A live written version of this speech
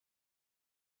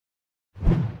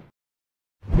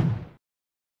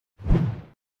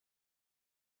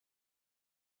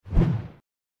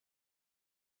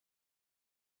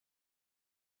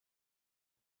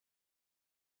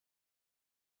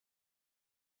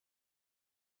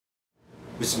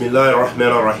Bismillahir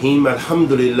Rahmanir Rahim.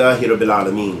 Alhamdulillahi Rabbil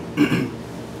Alameen.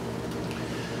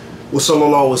 Wa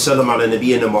sallallahu wa sallam ala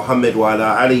nabiyyina Muhammad wa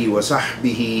ala alihi wa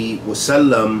sahbihi wa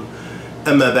sallam.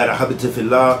 Amma ba'da, habibti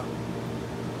fillah.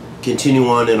 Continue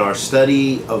on in our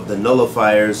study of the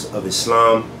nullifiers of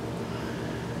Islam.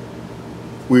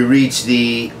 We reach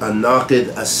the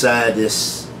An-Naqid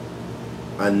As-Sadis.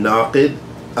 An-Naqid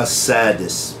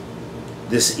As-Sadis.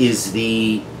 This is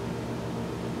the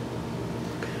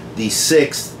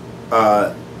sixth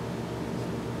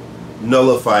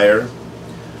nullifier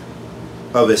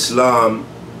of Islam,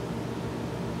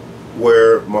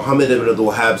 where Muhammad ibn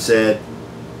Abdul Wahhab said,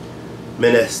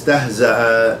 "Man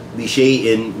istahza'a bi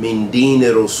shay'in min deen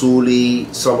Rasuli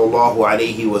sallallahu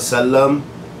alayhi wa sallam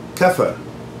kafar."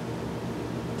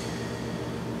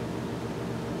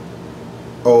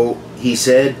 Oh, he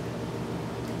said,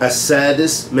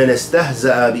 السادس من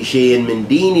استهزأ بشيء من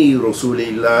دين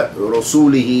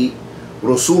رسوله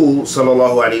رسول صلى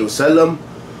الله عليه وسلم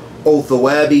أو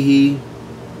ثوابه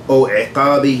أو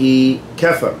عقابه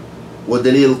كفر.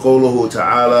 ودليل قوله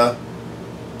تعالى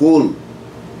قل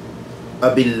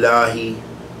أبالله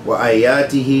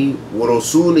وآياته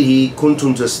ورسوله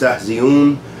كنتم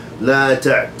تستهزئون لا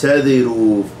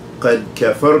تعتذروا قد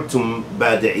كفرتم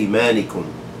بعد إيمانكم.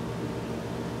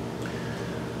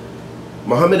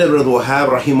 Muhammad ibn Abdul Wahhab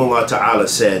rahimahullah ta'ala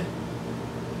said,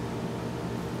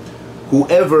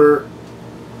 whoever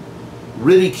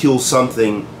ridicules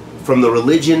something from the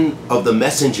religion of the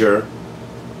messenger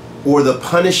or the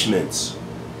punishments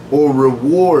or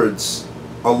rewards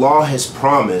Allah has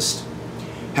promised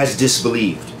has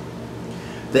disbelieved.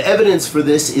 The evidence for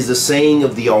this is the saying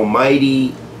of the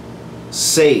Almighty,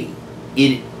 say,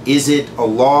 is it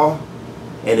Allah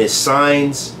and His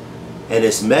signs and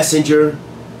His messenger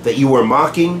that you are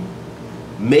mocking?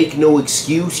 Make no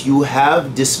excuse, you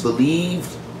have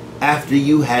disbelieved after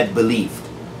you had believed.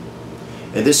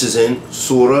 And this is in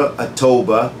Surah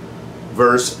At-Tawbah,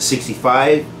 verse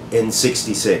 65 and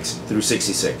 66 through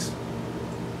 66.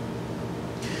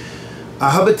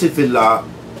 Ahabati fillah,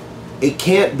 it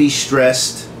can't be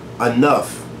stressed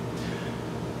enough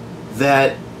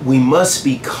that we must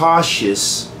be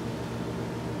cautious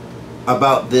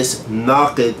about this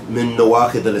naqid min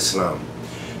nawaqid al-Islam.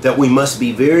 That we must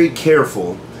be very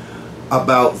careful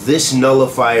about this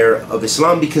nullifier of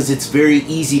Islam, because it's very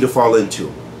easy to fall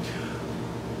into.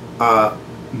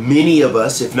 Many of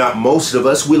us, if not most of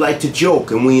us, we like to joke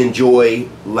and we enjoy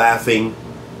laughing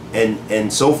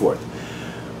and so forth.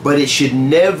 But it should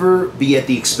never be at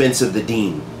the expense of the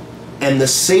deen. And the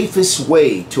safest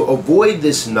way to avoid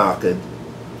this naqid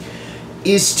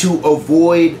is to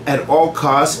avoid at all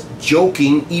costs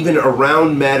joking even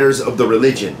around matters of the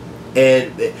religion.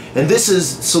 And this is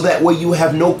so that way you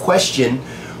have no question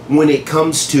when it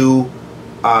comes to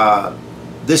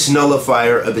this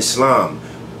nullifier of Islam,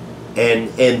 and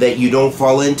that you don't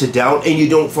fall into doubt and you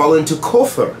don't fall into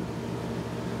kufr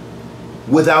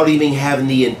without even having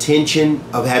the intention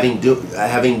of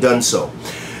having done so.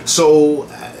 So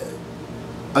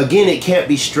again, it can't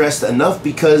be stressed enough,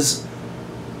 because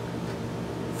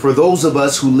for those of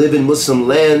us who live in Muslim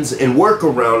lands and work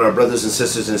around our brothers and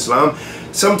sisters in Islam,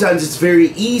 sometimes it's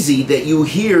very easy that you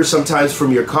hear sometimes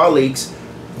from your colleagues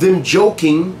them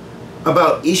joking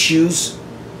about issues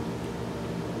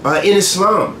in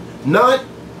Islam, not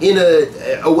in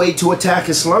a way to attack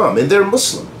Islam, and they're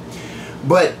Muslim,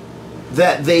 but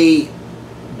that they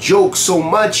joke so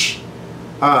much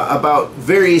about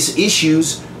various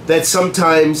issues that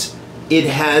sometimes it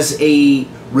has a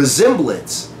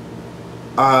resemblance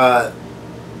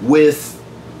with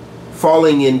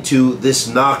falling into this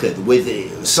naqid, with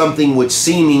something which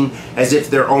seeming as if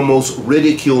they're almost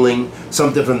ridiculing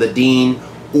something from the deen,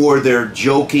 or they're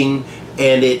joking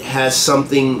and it has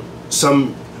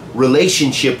some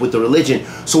relationship with the religion.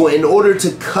 So in order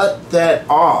to cut that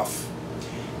off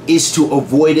is to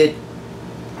avoid it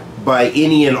by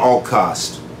any and all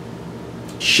cost.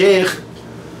 Sheikh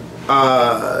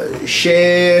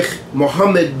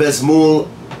Muhammad Bazmul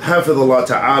Hafidhullah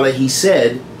Ta'ala, he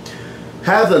said,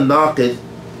 هذا الناقد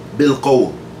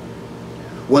بالقول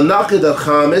والناقد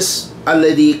الخامس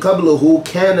الذي قبله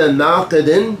كان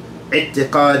ناقدا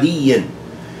اعتقاديا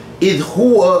إذ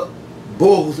هو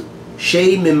بغض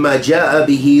شيء مما جاء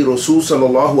به رسول صلى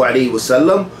الله عليه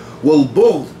وسلم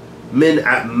والبغض من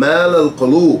أعمال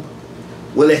القلوب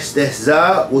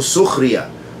والاستهزاء والسخرية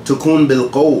تكون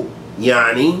بالقول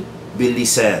يعني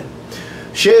باللسان.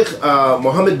 Sheikh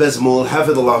Muhammad Bazmul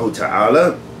Hafidhullah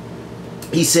Ta'ala,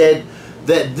 he said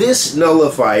that this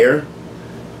nullifier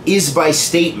is by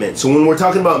statement. So when we're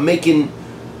talking about making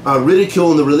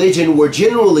ridicule in the religion, we're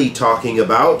generally talking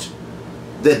about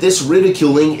that this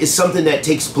ridiculing is something that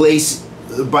takes place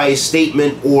by a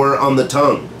statement or on the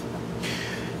tongue.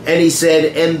 And he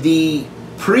said, and the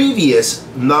previous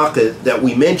naqid that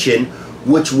we mentioned,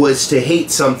 which was to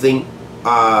hate something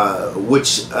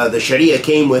which the Sharia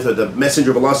came with, or the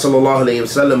Messenger of Allah sallallahu alaihi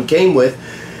wasallam came with,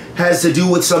 has to do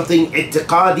with something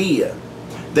i'tiqadiyya.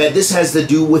 That this has to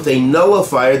do with a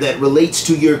nullifier that relates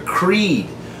to your creed,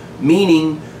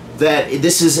 meaning that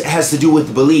this has to do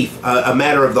with belief, a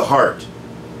matter of the heart.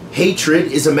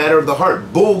 Hatred is a matter of the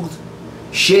heart. Bughd,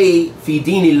 shay fi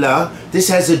dinillah, this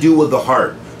has to do with the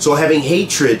heart. So having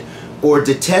hatred or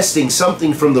detesting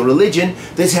something from the religion,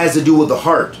 this has to do with the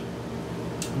heart.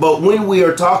 But when we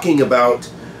are talking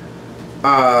about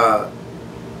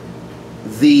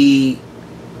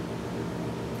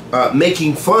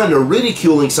making fun or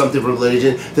ridiculing something from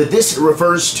religion, that this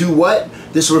refers to what?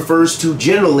 This refers to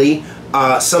generally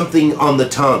something on the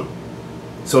tongue.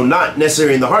 So not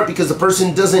necessarily in the heart, because the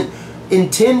person doesn't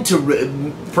intend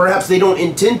to, perhaps they don't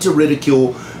intend to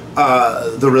ridicule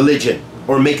the religion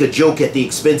or make a joke at the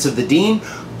expense of the deen,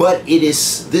 but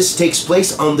this takes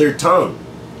place on their tongue,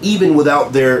 even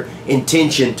without their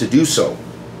intention to do so.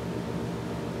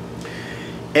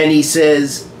 And he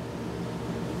says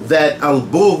that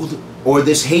al-bughd, or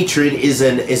this hatred, is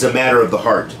a matter of the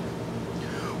heart.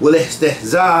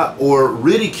 Wal-istihza, or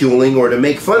ridiculing, or to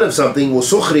make fun of something,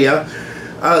 wal-sukhriya,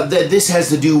 that this has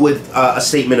to do with a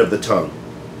statement of the tongue.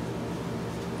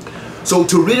 So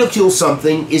to ridicule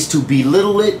something is to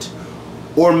belittle it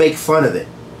or make fun of it.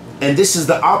 And this is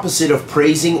the opposite of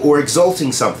praising or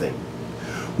exalting something,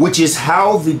 which is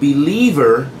how the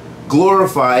believer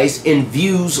glorifies and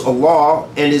views Allah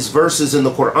and His verses in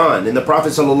the Quran, and the Prophet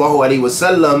sallallahu alaihi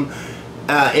wasallam,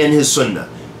 and His Sunnah.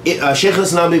 Shaykh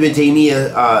al-Islam ibn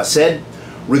Taymiyyah said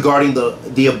regarding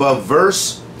the above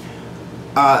verse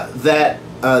that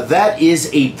is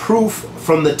a proof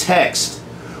from the text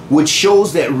which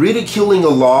shows that ridiculing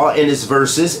Allah and His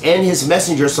verses and His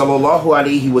Messenger sallallahu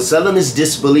alaihi wasallam is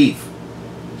disbelief.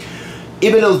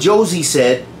 Ibn al-Jawzi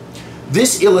said,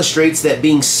 this illustrates that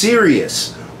being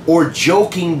serious or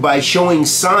joking by showing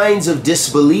signs of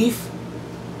disbelief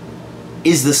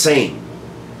is the same.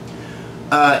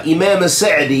 Imam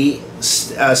al-Sa'di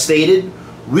stated,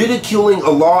 ridiculing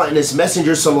Allah and His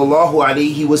Messenger sallallahu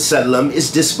alaihi wasallam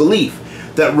is disbelief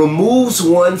that removes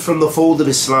one from the fold of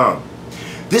Islam.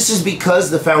 This is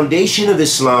because the foundation of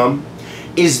Islam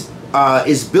is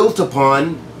built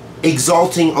upon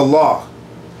exalting Allah,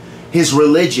 His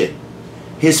religion,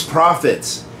 His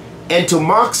prophets, and to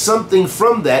mock something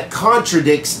from that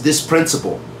contradicts this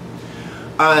principle.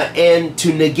 And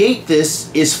to negate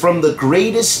this is from the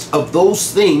greatest of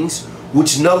those things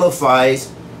which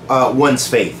nullifies one's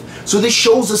faith. So this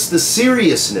shows us the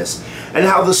seriousness and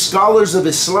how the scholars of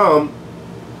Islam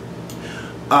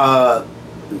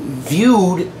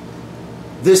viewed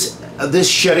this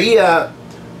Sharia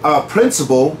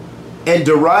principle and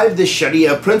derived this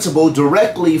Sharia principle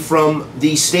directly from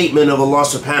the statement of Allah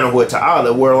subhanahu wa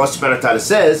ta'ala, where Allah subhanahu wa ta'ala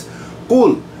says,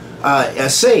 Qul,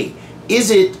 say, is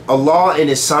it Allah and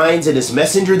His signs and His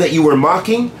messenger that you were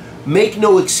mocking? Make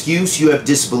no excuse, you have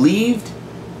disbelieved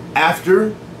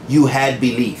after you had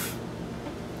belief.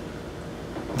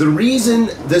 The reason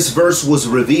this verse was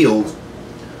revealed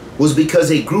was because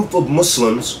a group of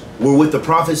Muslims were with the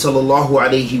Prophet sallallahu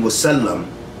alaihi wasallam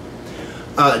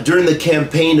during the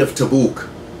campaign of Tabuk,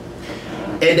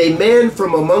 and a man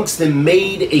from amongst them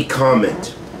made a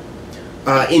comment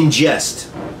in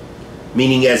jest,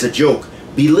 meaning as a joke,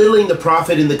 belittling the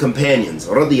Prophet and the companions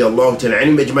radiyallahu ta'ala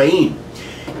anhum ajma'in.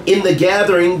 In the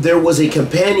gathering there was a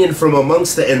companion from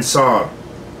amongst the Ansar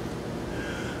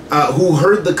who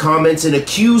heard the comments and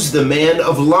accused the man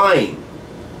of lying.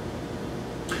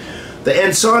 The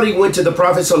Ansari went to the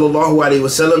Prophet sallallahu alaihi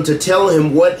wasallam to tell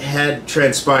him what had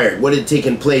transpired, what had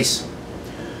taken place,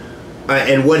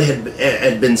 and what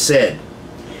had been said,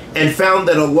 and found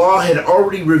that Allah had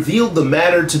already revealed the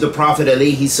matter to the Prophet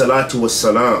alaihi salatu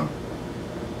wassalam.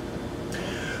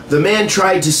 The man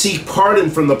tried to seek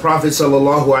pardon from the Prophet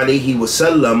sallallahu alaihi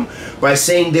wasallam by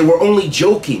saying they were only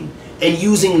joking and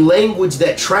using language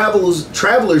that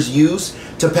travelers use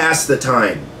to pass the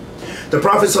time. The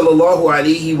Prophet sallallahu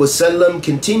alaihi wasallam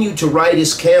continued to ride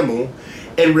his camel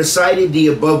and recited the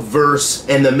above verse,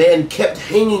 and the man kept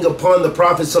hanging upon the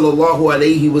Prophet sallallahu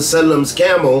alaihi wasallam's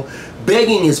camel,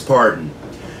 begging his pardon.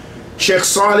 Sheikh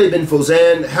Salih bin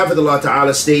Fawzan Hafidhullah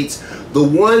Ta'ala states, the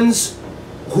ones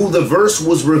who the verse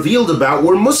was revealed about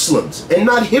were Muslims and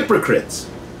not hypocrites.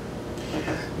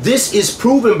 This is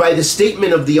proven by the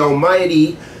statement of the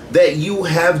Almighty that you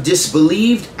have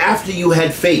disbelieved after you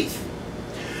had faith.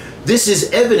 This is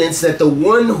evidence that the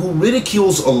one who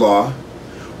ridicules Allah,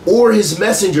 or his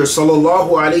messenger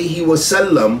sallallahu alaihi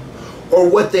wasallam, or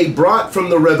what they brought from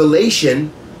the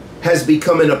revelation, has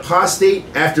become an apostate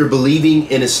after believing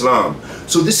in Islam.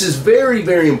 So this is very,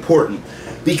 very important,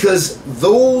 because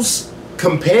those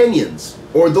companions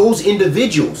or those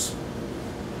individuals,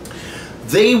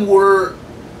 they were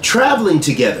traveling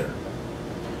together.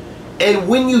 And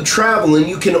when you travel, and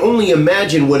you can only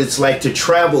imagine what it's like to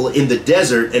travel in the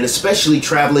desert, and especially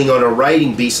traveling on a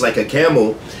riding beast like a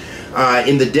camel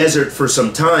in the desert for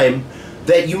some time,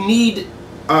 that you need,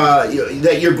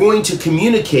 that you're going to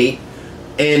communicate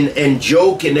and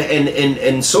joke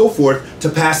and so forth to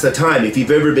pass the time. If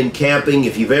you've ever been camping,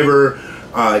 if you've ever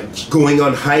going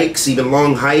on hikes, even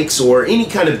long hikes, or any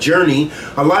kind of journey,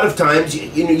 a lot of times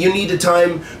you need a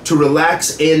time to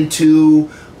relax and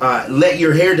to let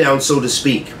your hair down, so to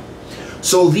speak.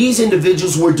 So these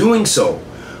individuals were doing so,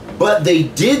 but they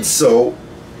did so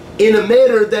in a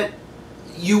manner that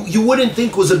you wouldn't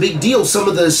think was a big deal, some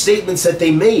of the statements that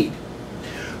they made.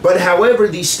 But however,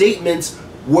 these statements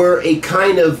were a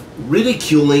kind of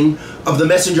ridiculing of the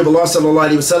Messenger of Allah sallallahu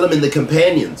alaihi wasallam and the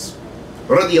companions,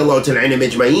 radiyallahu ta'ala anhum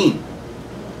ajma'in.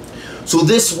 So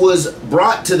this was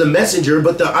brought to the Messenger,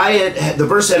 but the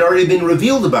verse had already been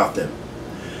revealed about them.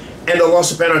 And Allah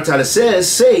subhanahu wa ta'ala says,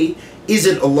 say, is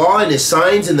it Allah and His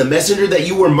signs and the Messenger that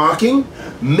you were mocking?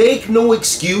 Make no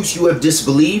excuse, you have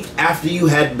disbelieved after you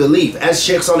had believed. As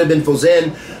Shaykh Salih bin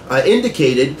Fawzan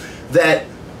indicated, that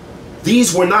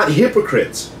these were not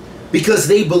hypocrites, because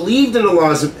they believed in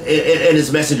Allah and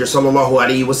His Messenger sallallahu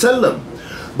alaihi wasallam.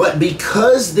 But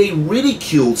because they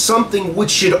ridiculed something which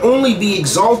should only be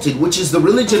exalted, which is the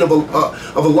religion of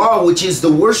Allah, which is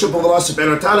the worship of Allah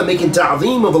subhanahu wa ta'ala, making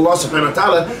ta'zeem of Allah subhanahu wa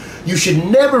ta'ala, you should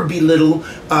never belittle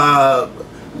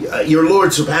your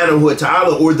Lord subhanahu wa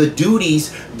ta'ala, or the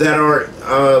duties that are,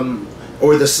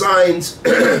 or the signs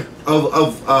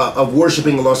of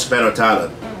worshiping Allah subhanahu wa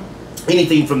ta'ala.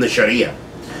 Anything from the Sharia.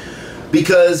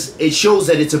 Because it shows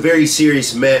that it's a very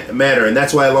serious matter, and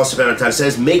that's why Allah subhanahu wa ta'ala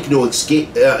says, make no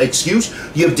excuse,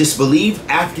 you have disbelieved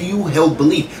after you held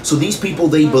belief. So these people,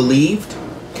 they believed,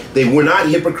 they were not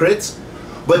hypocrites,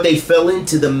 but they fell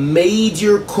into the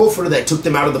major kufr that took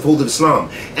them out of the fold of Islam.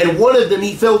 And one of them,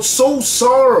 he felt so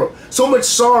much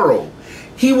sorrow.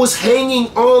 He was hanging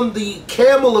on the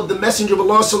camel of the Messenger of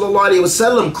Allah sallallahu alaihi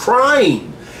wasallam,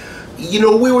 crying. You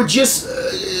know, we were just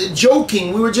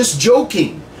joking,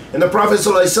 And the Prophet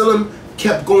ﷺ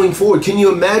kept going forward. Can you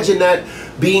imagine that,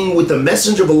 being with the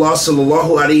Messenger of Allah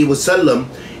sallallahu alaihi wasallam,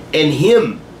 and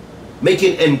him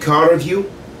making inkar of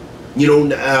you? You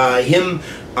know, him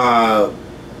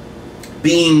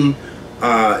being,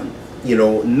 you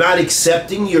know, not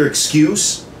accepting your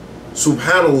excuse.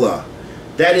 Subhanallah.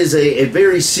 That is a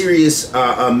very serious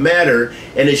matter,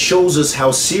 and it shows us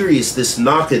how serious this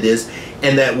naqd is,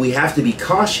 and that we have to be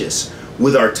cautious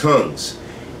with our tongues.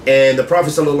 And the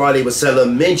Prophet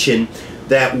ﷺ mentioned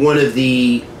that one of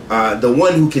the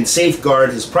one who can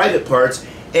safeguard his private parts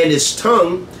and his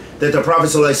tongue, that the Prophet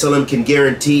ﷺ can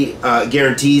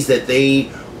guarantees that they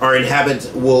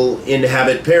will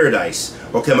inhabit paradise.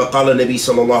 Or kama qala Nabi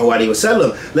sallallahu alaihi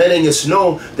wasallam, letting us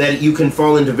know that you can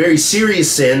fall into very serious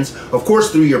sins, of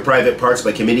course through your private parts,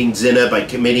 by committing zina, by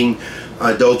committing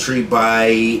adultery,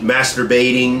 by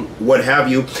masturbating, what have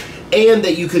you. And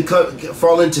that you could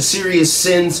fall into serious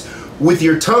sins with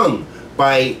your tongue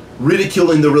by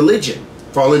ridiculing the religion,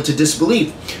 fall into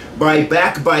disbelief, by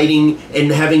backbiting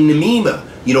and having namima,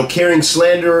 you know, carrying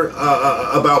slander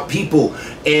about people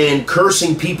and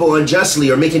cursing people unjustly,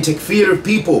 or making takfir of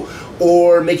people,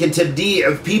 or making tabdi'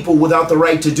 of people without the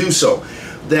right to do so.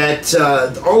 That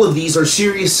all of these are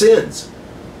serious sins,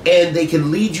 and they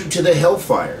can lead you to the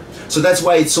hellfire. So that's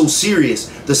why it's so serious,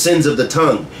 the sins of the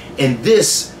tongue. And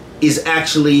this is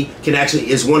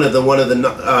is one of the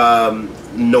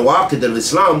nawaqid of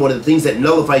Islam, one of the things that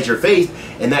nullifies your faith,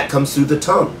 and that comes through the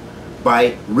tongue,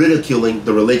 by ridiculing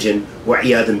the religion.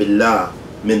 Wa'iyadhan billah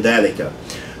min dhalika.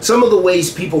 Some of the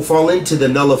ways people fall into the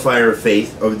nullifier of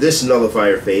faith, or this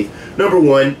nullifier of faith: number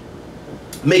one,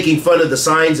 making fun of the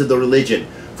signs of the religion.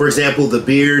 For example, the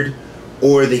beard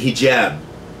or the hijab.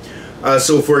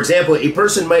 So for example, a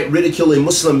person might ridicule a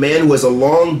Muslim man who has a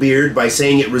long beard by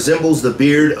saying it resembles the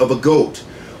beard of a goat,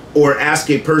 or ask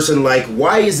a person like,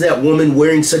 why is that woman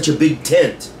wearing such a big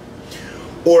tent?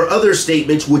 Or other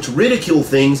statements which ridicule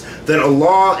things that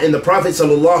Allah and the Prophet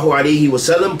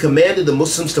ﷺ commanded the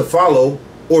Muslims to follow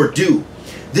or do.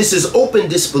 This is open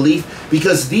disbelief,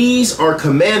 because these are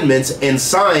commandments and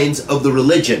signs of the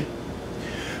religion.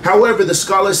 However, the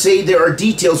scholars say there are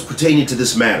details pertaining to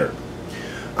this matter.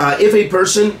 If a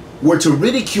person were to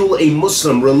ridicule a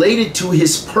Muslim related to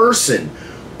his person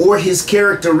or his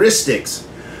characteristics,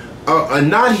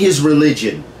 not his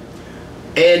religion,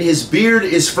 and his beard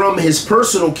is from his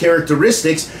personal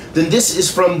characteristics, then this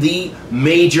is from the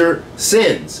major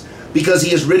sins, because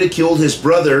he has ridiculed his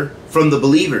brother from the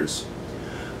believers.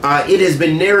 It has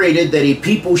been narrated that a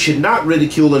people should not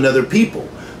ridicule another people.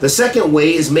 The second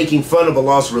way is making fun of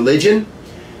Allah's religion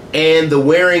and the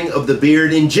wearing of the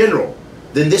beard in general.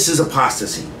 Then this is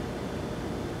apostasy.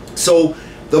 So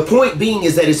the point being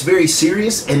is that it's very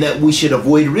serious, and that we should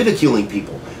avoid ridiculing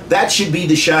people. That should be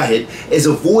the shahid, is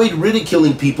avoid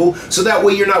ridiculing people, so that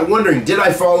way you're not wondering, did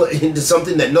I fall into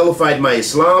something that nullified my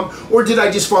Islam, or did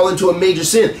I just fall into a major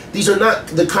sin? These are not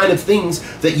the kind of things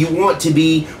that you want to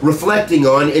be reflecting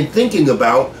on and thinking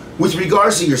about with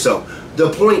regards to yourself. The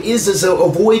point is to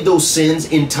avoid those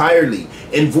sins entirely,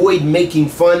 and avoid making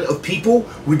fun of people,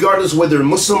 regardless whether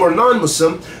Muslim or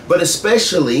non-Muslim, but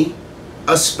especially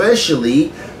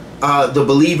the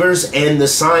believers and the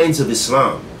signs of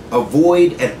Islam.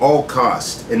 Avoid at all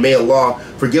costs, and may Allah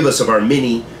forgive us of our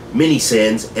many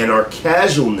sins and our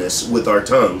casualness with our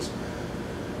tongues.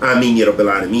 Ameen ya Rabbil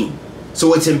Alameen.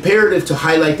 So it's imperative to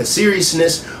highlight the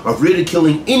seriousness of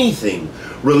ridiculing anything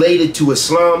related to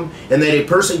Islam, and that a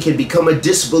person can become a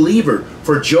disbeliever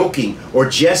for joking or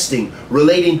jesting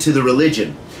relating to the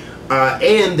religion.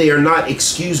 And they are not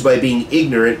excused by being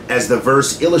ignorant, as the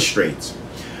verse illustrates.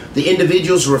 The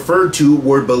individuals referred to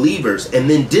were believers and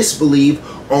then disbelieved,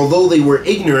 although they were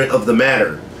ignorant of the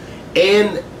matter.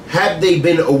 And had they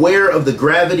been aware of the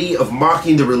gravity of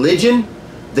mocking the religion,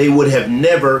 they would have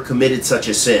never committed such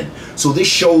a sin. So this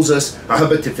shows us,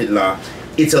 ahabati fillah,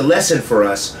 it's a lesson for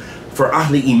us, for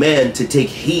Ahl Iman, to take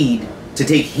heed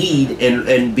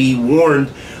and be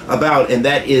warned about, and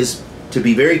that is to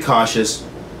be very cautious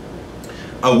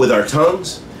with our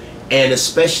tongues, and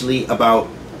especially about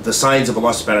the signs of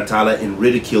Allah subhanahu wa ta'ala, in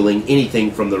ridiculing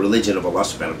anything from the religion of Allah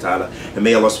subhanahu wa ta'ala. And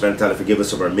may Allah subhanahu wa ta'ala forgive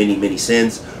us of our many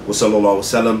sins. Wa sallallahu wa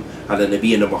sallam ala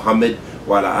nabiyyina Muhammad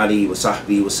wa ala alihi wa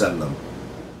sahbihi wa sallam.